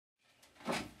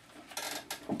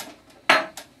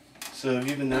So have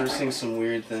you been noticing some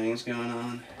weird things going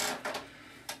on?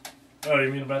 Oh,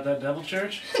 you mean about that devil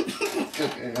church?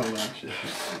 Okay, hold on.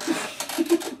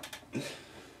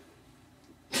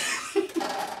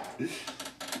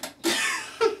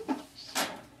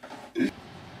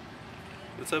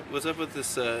 What's up with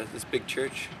this this big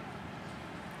church?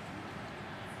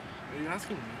 Are you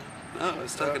asking me? No, I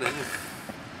was talking to him.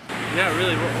 Yeah,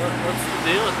 really, what's the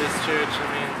deal with this church? I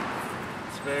mean,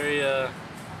 it's very,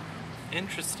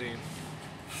 interesting,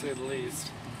 to say the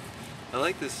least. I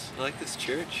like this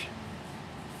church.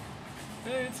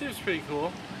 Hey, it seems pretty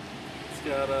cool. It's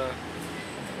got,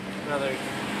 rather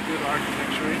good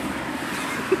architecture.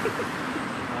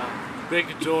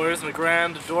 Big doors and a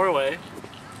grand doorway.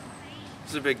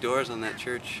 There's big doors on that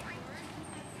church.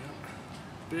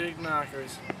 Yep. Big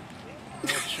knockers on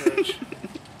that church.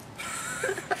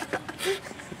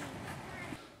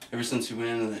 Ever since we went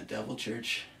into that devil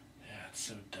church. Yeah, it's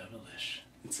so devilish.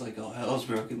 It's like all hell's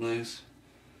broken loose.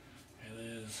 It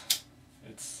is.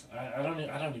 It's I don't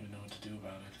even know what to do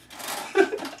about it.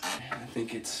 I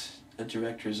think it's a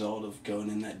direct result of going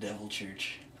in that devil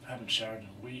church. I haven't showered in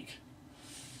a week.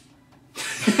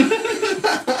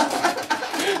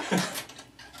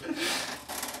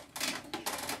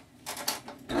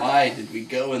 Why did we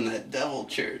go in that devil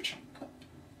church? I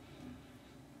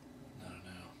don't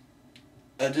know.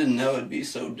 I didn't know it'd be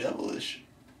so devilish.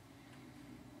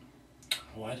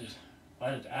 Why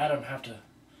did Adam have to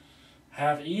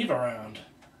have Eve around?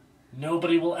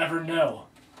 Nobody will ever know.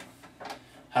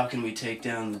 How can we take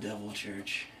down the devil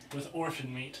church? With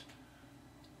orphan meat.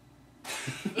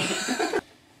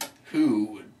 Who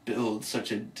would build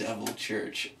such a devil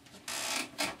church?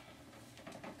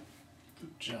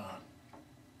 John.